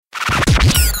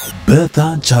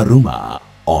Bertha Charuma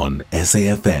on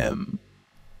SAFM.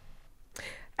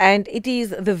 And it is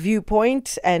The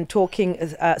Viewpoint and talking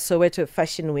Soweto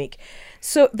Fashion Week.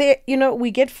 So there,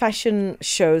 we get fashion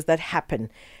shows that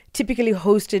happen, typically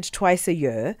hosted twice a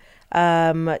year,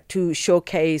 to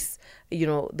showcase,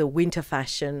 the winter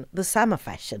fashion, the summer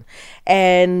fashion.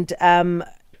 And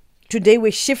today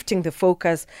we're shifting the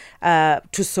focus to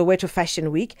Soweto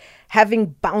Fashion Week,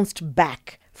 having bounced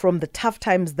back from the tough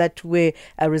times that were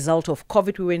a result of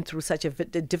COVID. We went through such a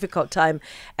difficult time,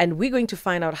 and we're going to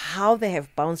find out how they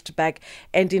have bounced back.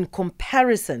 And in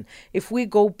comparison, if we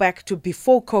go back to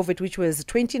before COVID, which was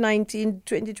 2019,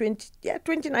 2020,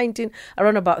 2019,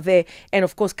 around about there, and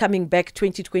of course coming back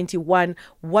 2021,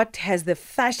 what has the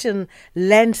fashion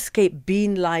landscape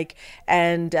been like?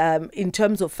 And in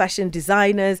terms of fashion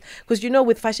designers, because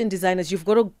with fashion designers, you've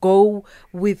got to go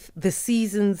with the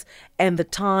seasons and the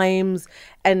times,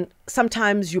 and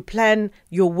sometimes you plan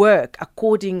your work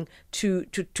according to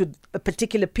a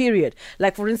particular period.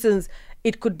 Like, for instance,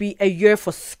 it could be a year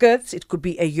for skirts, it could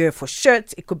be a year for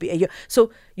shirts, it could be a year.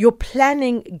 So your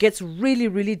planning gets really,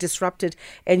 really disrupted,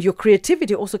 and your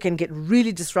creativity also can get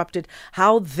really disrupted.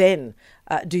 How then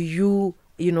do you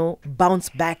bounce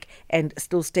back and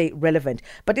still stay relevant?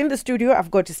 But in the studio,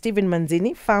 I've got Stephen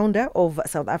Manzini, founder of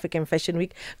South African Fashion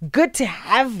Week. Good to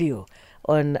have you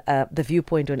on The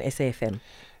Viewpoint on SAFM.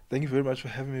 Thank you very much for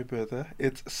having me, Bertha.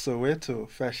 It's Soweto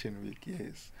Fashion Week,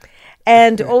 yes.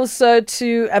 And also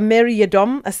to Mary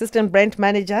Yiadom, Assistant Brand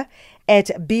Manager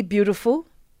at Be Beautiful.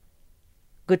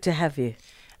 Good to have you.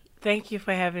 Thank you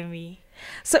for having me.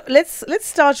 So let's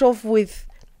start off with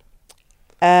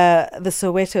the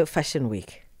Soweto Fashion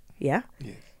Week. Yeah?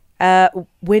 Yes.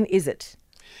 When is it?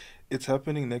 It's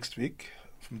happening next week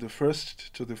from the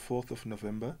 1st to the 4th of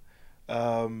November.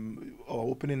 Our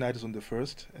opening night is on the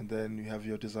 1st, and then you have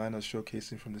your designers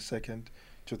showcasing from the 2nd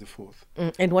to the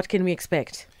 4th. And what can we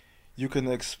expect? You can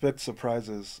expect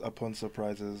surprises upon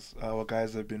surprises. Our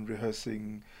guys have been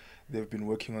rehearsing. They've been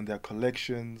working on their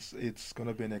collections. It's going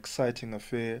to be an exciting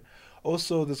affair.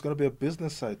 Also, there's going to be a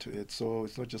business side to it. So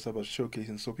it's not just about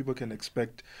showcasing. So people can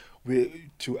expect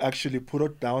to actually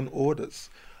put down orders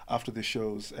after the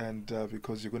shows, and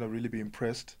because you're going to really be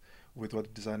impressed with what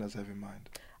the designers have in mind.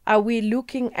 Are we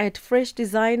looking at fresh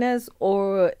designers,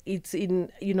 or it's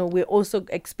we're also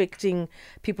expecting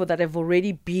people that have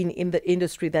already been in the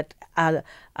industry that are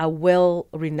well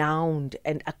renowned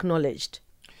and acknowledged?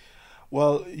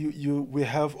 Well, we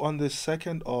have on the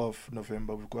 2nd of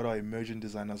November, we've got our emerging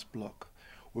designers block.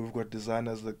 We've got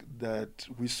designers that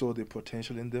we saw the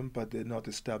potential in them, but they're not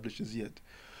established as yet.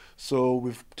 So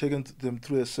we've taken them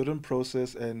through a certain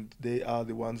process, and they are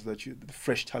the ones the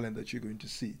fresh talent that you're going to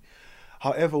see.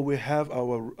 However, we have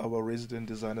our resident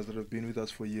designers that have been with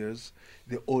us for years.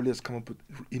 They always come up with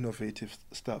innovative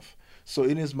stuff. So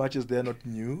in as much as they're not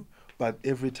new, but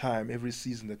every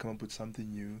season, they come up with something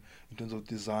new in terms of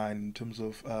design, in terms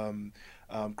of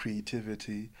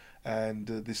creativity, and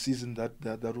the season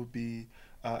that will be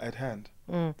at hand.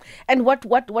 And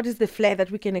what is the flair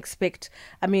that we can expect?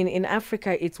 I mean, in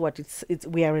Africa,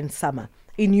 we are in summer.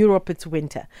 In Europe, it's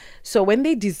winter. So when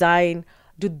they design,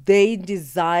 do they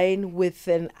design with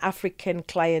an African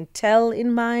clientele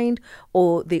in mind,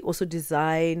 or they also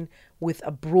design with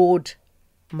a broad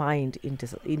mind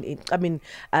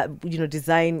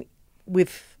design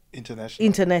with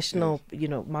international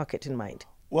yes. Market in mind?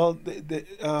 Well,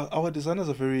 our designers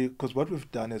are because what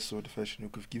we've done as Soweto Fashion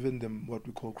Week, we've given them what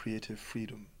we call creative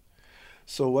freedom.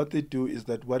 So what they do is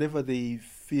that whatever they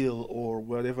feel or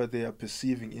whatever they are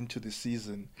perceiving into the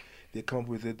season, they come up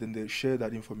with it, and they share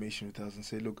that information with us and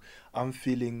say, look, I'm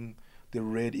feeling the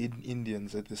red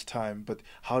Indians at this time, but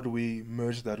how do we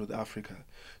merge that with Africa?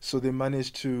 So they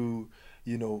managed to,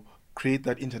 create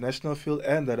that international feel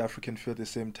and that African feel at the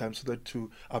same time, so that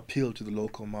to appeal to the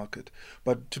local market.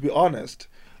 But to be honest,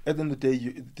 at the end of the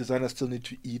day, designers still need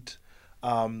to eat.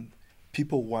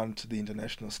 People want the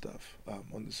international stuff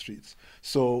on the streets.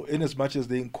 So in as much as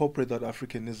they incorporate that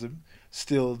Africanism,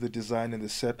 still the design and the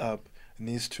setup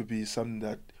needs to be something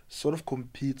that sort of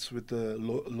competes with the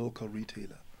local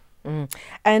retailer.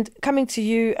 And coming to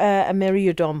you, Mary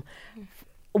Yiadom,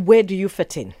 where do you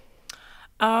fit in?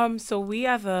 So we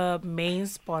are the main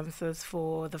sponsors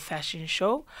for the fashion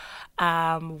show.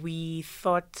 We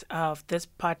thought of this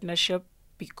partnership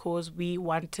because we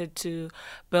wanted to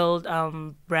build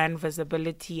brand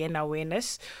visibility and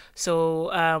awareness.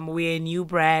 So we're a new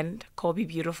brand called Be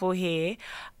Beautiful Hair.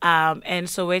 And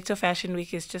Soweto Fashion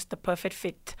Week is just the perfect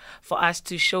fit for us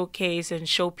to showcase and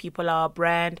show people our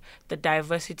brand, the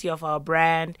diversity of our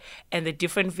brand, and the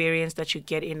different variants that you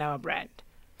get in our brand.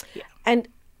 Yeah. And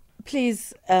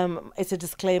please, it's a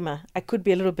disclaimer. I could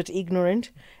be a little bit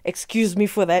ignorant. Excuse me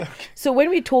for that. Okay. So when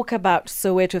we talk about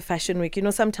Soweto Fashion Week,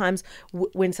 sometimes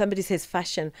when somebody says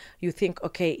fashion, you think,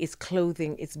 okay, it's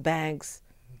clothing, it's bags,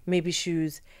 maybe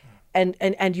shoes,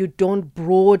 and you don't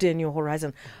broaden your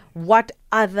horizon. What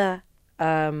other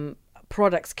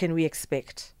products can we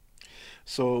expect?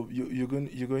 So you're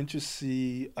going to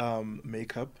see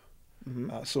makeup.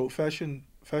 So Fashion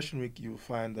Week, you'll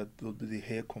find that there'll be the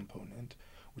hair component,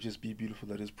 which is Be Beautiful,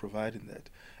 that is providing that.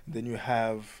 And then you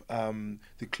have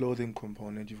the clothing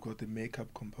component. You've got the makeup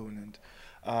component.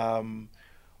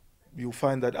 You'll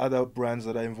find that other brands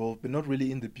that are involved, but not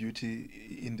really in the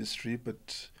beauty industry,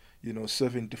 but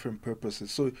serving different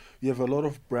purposes. So you have a lot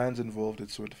of brands involved at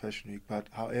Soweto Fashion Week. But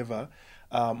however,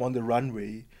 on the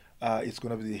runway, it's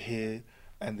going to be the hair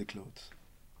and the clothes.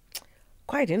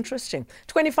 Quite interesting.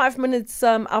 25 minutes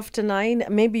after 9,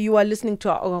 maybe you are listening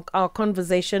to our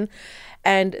conversation,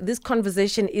 and this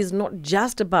conversation is not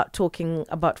just about talking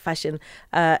about fashion,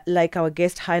 like our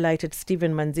guest highlighted,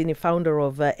 Stephen Manzini, founder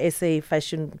of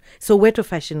Soweto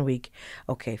Fashion Week.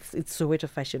 Okay, it's Soweto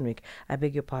Fashion Week. I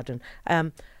beg your pardon.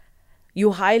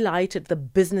 You highlighted the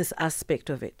business aspect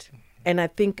of it. And I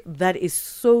think that is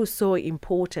so, so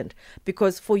important,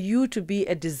 because for you to be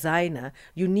a designer,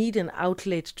 you need an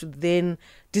outlet to then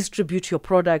distribute your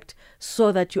product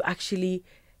so that you actually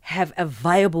have a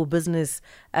viable business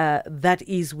that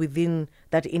is within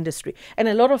that industry. And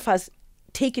a lot of us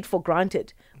take it for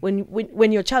granted.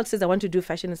 When your child says, I want to do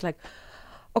fashion, it's like,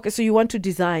 okay, so you want to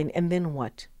design, and then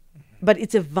what? But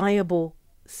it's a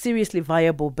seriously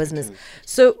viable business.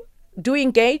 So do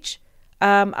engage.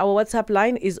 Our WhatsApp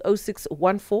line is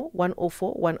 0614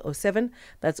 104 107.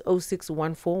 That's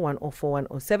 0614 104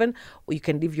 107. Or you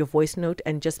can leave your voice note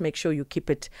and just make sure you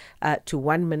keep it to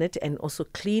 1 minute, and also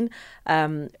clean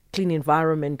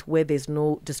environment where there's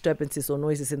no disturbances or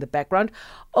noises in the background.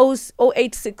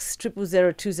 086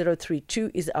 000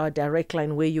 2032 is our direct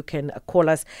line where you can call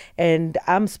us. And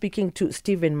I'm speaking to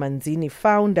Stephen Manzini,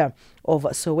 founder of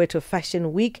Soweto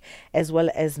Fashion Week, as well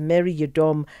as Mary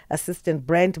Yiadom, assistant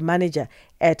brand manager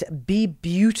at Be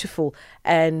Beautiful.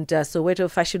 And Soweto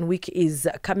Fashion Week is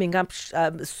coming up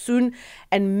soon,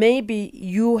 and maybe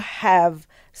you have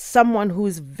someone who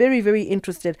is very, very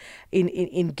interested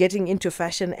in getting into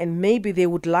fashion, and maybe they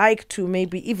would like to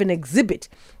maybe even exhibit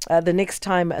the next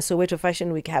time Soweto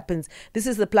Fashion Week happens. This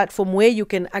is the platform where you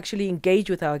can actually engage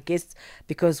with our guests,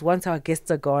 because once our guests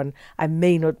are gone, I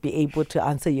may not be able to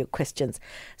answer your questions.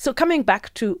 So coming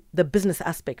back to the business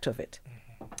aspect of it,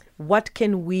 what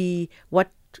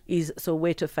is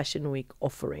Soweto Fashion Week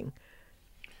offering?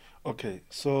 Okay,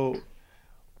 so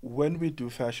when we do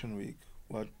Fashion Week,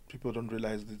 what people don't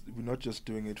realize is we're not just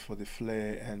doing it for the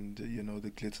flair and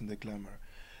the glitz and the glamour.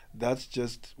 That's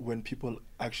just when people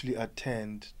actually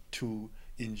attend to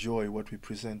enjoy what we're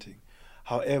presenting.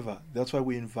 However, that's why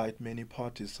we invite many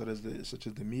parties, such as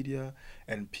the media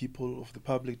and people of the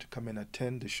public, to come and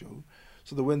attend the show,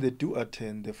 so that when they do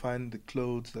attend, they find the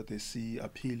clothes that they see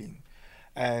appealing.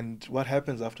 And what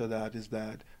happens after that is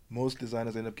that most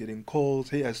designers end up getting calls.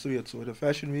 Hey, I saw you at Soweto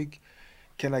Fashion Week.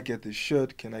 Can I get this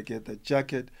shirt? Can I get that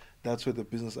jacket? That's where the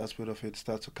business aspect of it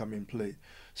starts to come in play.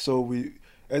 So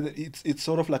it's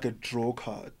sort of like a draw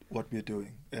card, what we're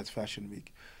doing at Fashion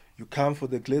Week. You come for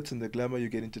the glitz and the glamour, you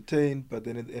get entertained, but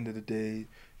then at the end of the day,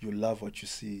 you love what you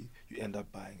see, you end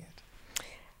up buying it.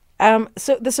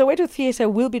 So the Soweto Theatre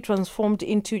will be transformed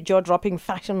into jaw-dropping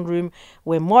fashion room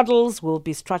where models will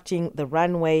be strutting the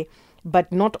runway.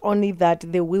 But not only that,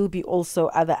 there will be also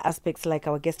other aspects, like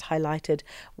our guest highlighted,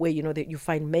 where that you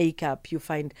find makeup, you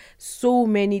find so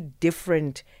many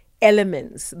different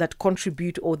elements that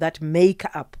contribute or that make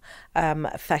up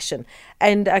fashion.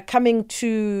 And coming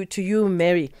to you,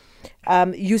 Mary,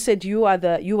 you said you are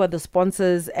the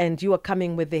sponsors, and you are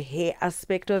coming with the hair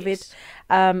aspect of it.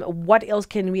 What else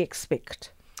can we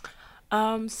expect?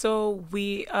 So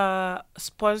we are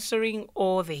sponsoring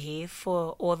all the hair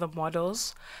for all the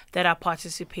models that are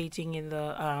participating in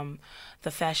the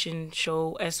fashion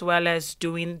show, as well as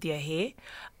doing their hair.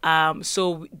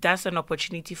 So that's an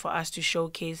opportunity for us to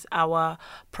showcase our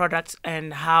products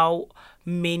and how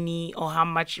many or how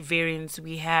much variance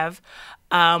we have.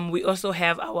 We also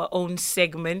have our own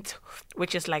segment,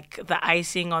 which is like the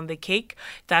icing on the cake.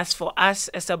 That's for us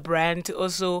as a brand to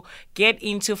also get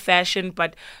into fashion,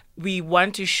 but we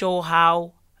want to show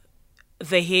how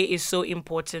the hair is so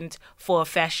important for a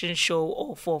fashion show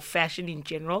or for fashion in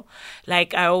general.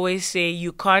 Like I always say,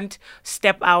 you can't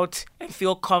step out and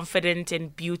feel confident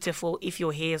and beautiful if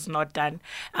your hair is not done.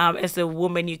 As a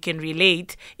woman, you can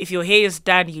relate. If your hair is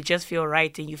done, you just feel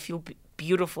right and you feel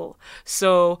beautiful.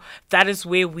 So that is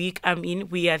where we come in.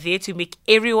 We are there to make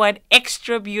everyone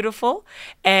extra beautiful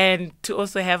and to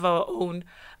also have our own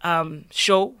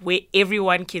show where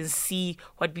everyone can see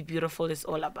what Be Beautiful is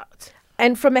all about.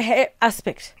 And from a hair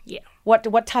aspect, Yeah.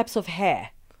 what types of hair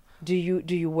do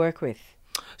you work with?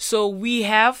 So we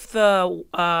have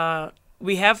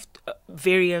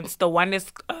variants. The one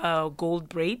is gold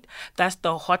braid. That's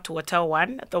the hot water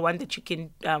one, the one that you can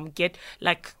get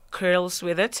like curls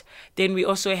with it. Then we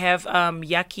also have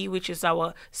yaki, which is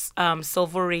our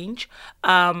silver range.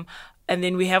 And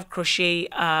then we have crochet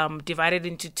divided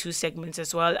into two segments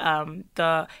as well.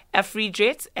 The Afri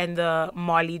jets and the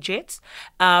Mali jets.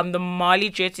 The Mali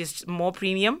jets is more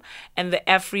premium, and the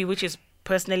Afri, which is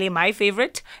personally my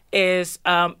favorite, is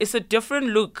it's a different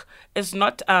look. It's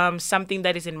not something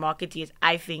that is in market yet.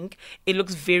 I think it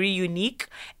looks very unique,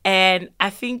 and I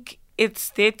think it's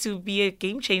there to be a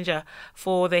game changer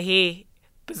for the hair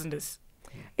business.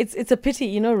 It's a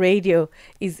pity, radio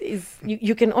is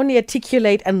you can only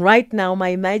articulate, and right now my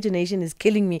imagination is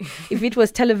killing me. If it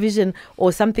was television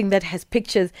or something that has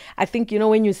pictures, I think,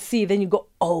 when you see, then you go,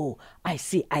 oh, I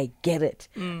see, I get it.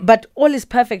 But all is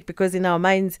perfect because in our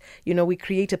minds, we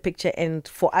create a picture, and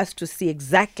for us to see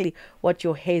exactly what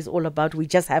your hair is all about, we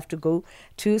just have to go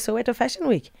to Soweto Fashion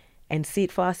Week and see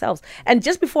it for ourselves. And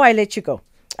just before I let you go,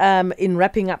 in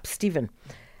wrapping up, Stephen,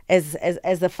 as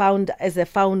a founder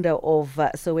of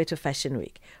Soweto Fashion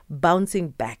Week, bouncing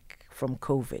back from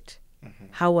COVID,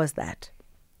 how was that?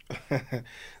 I think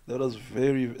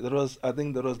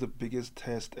that was the biggest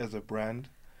test as a brand,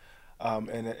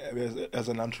 and as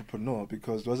an entrepreneur,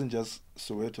 because it wasn't just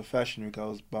Soweto Fashion Week I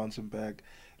was bouncing back,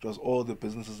 it was all the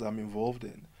businesses I'm involved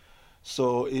in.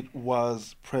 So it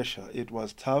was pressure, it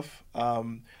was tough.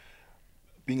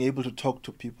 Being able to talk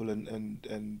to people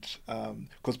and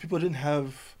because people didn't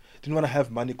want to have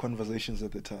money conversations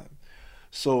at the time.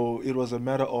 So it was a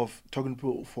matter of talking to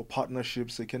people for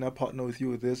partnerships. Say, can I partner with you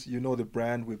with this? The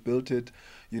brand, we built it.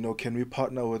 Can we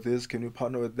partner with this? Can we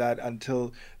partner with that?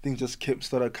 Until things just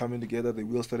started coming together. The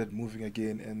wheels started moving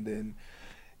again. And then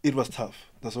it was tough.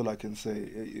 That's all I can say.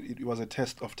 It was a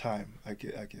test of time, I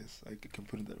guess. I can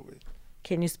put it that way.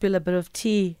 Can you spill a bit of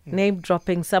tea, name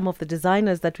dropping some of the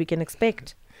designers that we can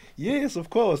expect? Yes,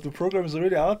 of course. The program is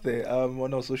already out there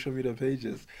on our social media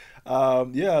pages.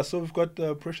 So we've got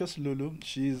Precious Lulu.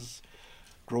 She's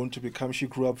grown to become, she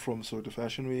grew up from Soweto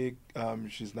Fashion Week.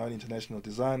 She's now an international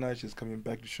designer. She's coming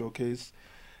back to showcase.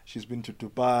 She's been to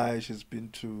Dubai. She's been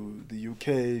to the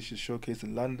UK. She's showcased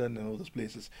in London and all those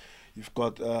places. You've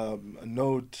got a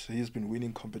Note. He's been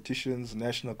winning competitions,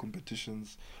 national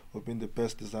competitions, for being the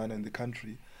best designer in the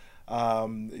country.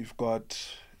 You've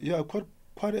got,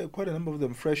 quite a number of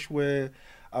them. Freshwear.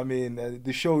 I mean,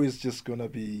 the show is just gonna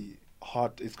be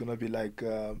hot. It's gonna be like,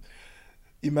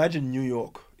 imagine New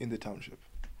York in the township.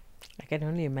 I can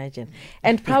only imagine.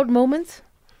 And proud moments?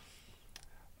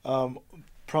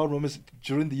 Proud moments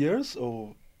during the years,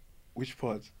 or which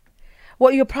part?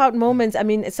 Well, your proud moments, I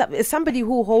mean, it's somebody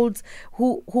who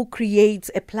creates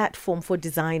a platform for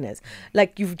designers.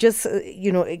 Like you've just,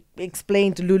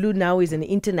 explained, Lulu now is an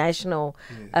international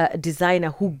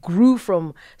designer who grew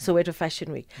from Soweto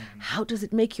Fashion Week. How does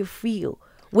it make you feel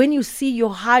when you see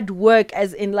your hard work,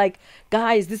 as in, like,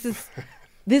 guys,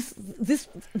 this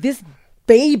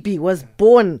baby was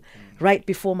born right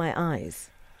before my eyes?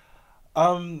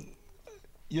 The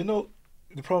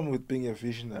problem with being a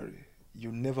visionary, you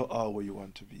never are where you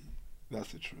want to be.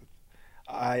 That's the truth.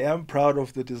 I am proud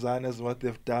of the designers and what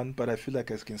they've done, but I feel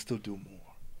like I can still do more.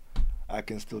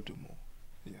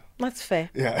 Yeah. That's fair.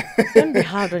 Yeah. Don't be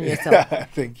hard on yourself. Yeah,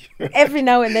 thank you. Every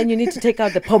now and then you need to take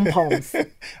out the pom-poms.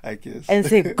 I guess. And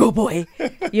say, go boy.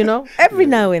 Every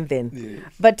now and then. Yes.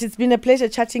 But it's been a pleasure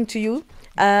chatting to you.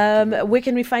 Where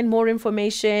can we find more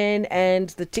information and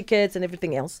the tickets and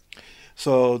everything else?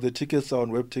 So the tickets are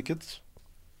on web tickets.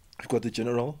 You've got the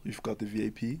general, you've got the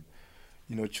VIP.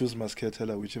 Choose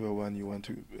Masquerade, whichever one you want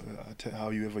to,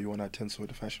 however you want to attend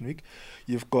Soweto Fashion Week.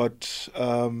 You've got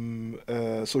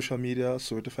social media,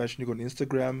 Soweto Fashion Week on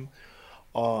Instagram,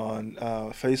 on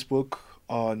Facebook,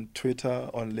 on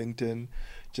Twitter, on LinkedIn,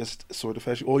 just Soweto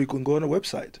Fashion. Or you can go on a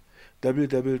website,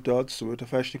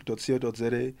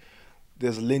 www.sowetofashionweek.co.za.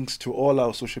 There's links to all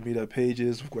our social media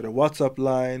pages. We've got a WhatsApp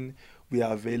line. We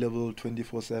are available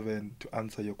 24/7 to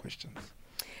answer your questions.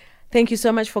 Thank you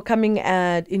so much for coming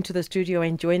into the studio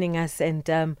and joining us. And,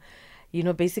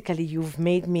 basically you've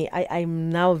made me, I'm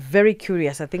now very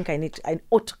curious. I think I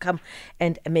ought to come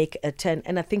and make a turn.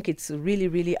 And I think it's really,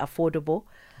 really affordable.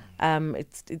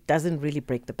 It doesn't really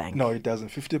break the bank. No, it doesn't.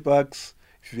 $50.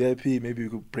 VIP, maybe you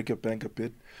could break your bank a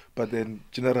bit, but then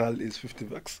general is 50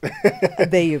 bucks.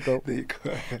 There you go. There you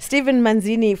go. Stephen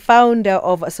Manzini, founder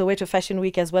of Soweto Fashion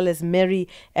Week, as well as Mary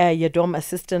Yiadom,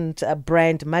 assistant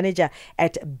brand manager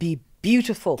at Be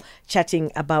Beautiful,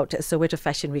 chatting about Soweto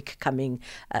Fashion Week coming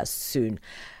soon.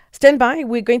 Stand by.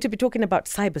 We're going to be talking about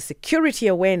Cybersecurity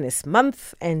Awareness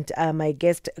Month, and my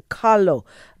guest, Carlo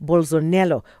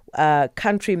Bolzonello,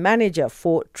 country manager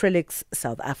for Trellix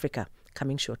South Africa,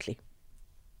 coming shortly.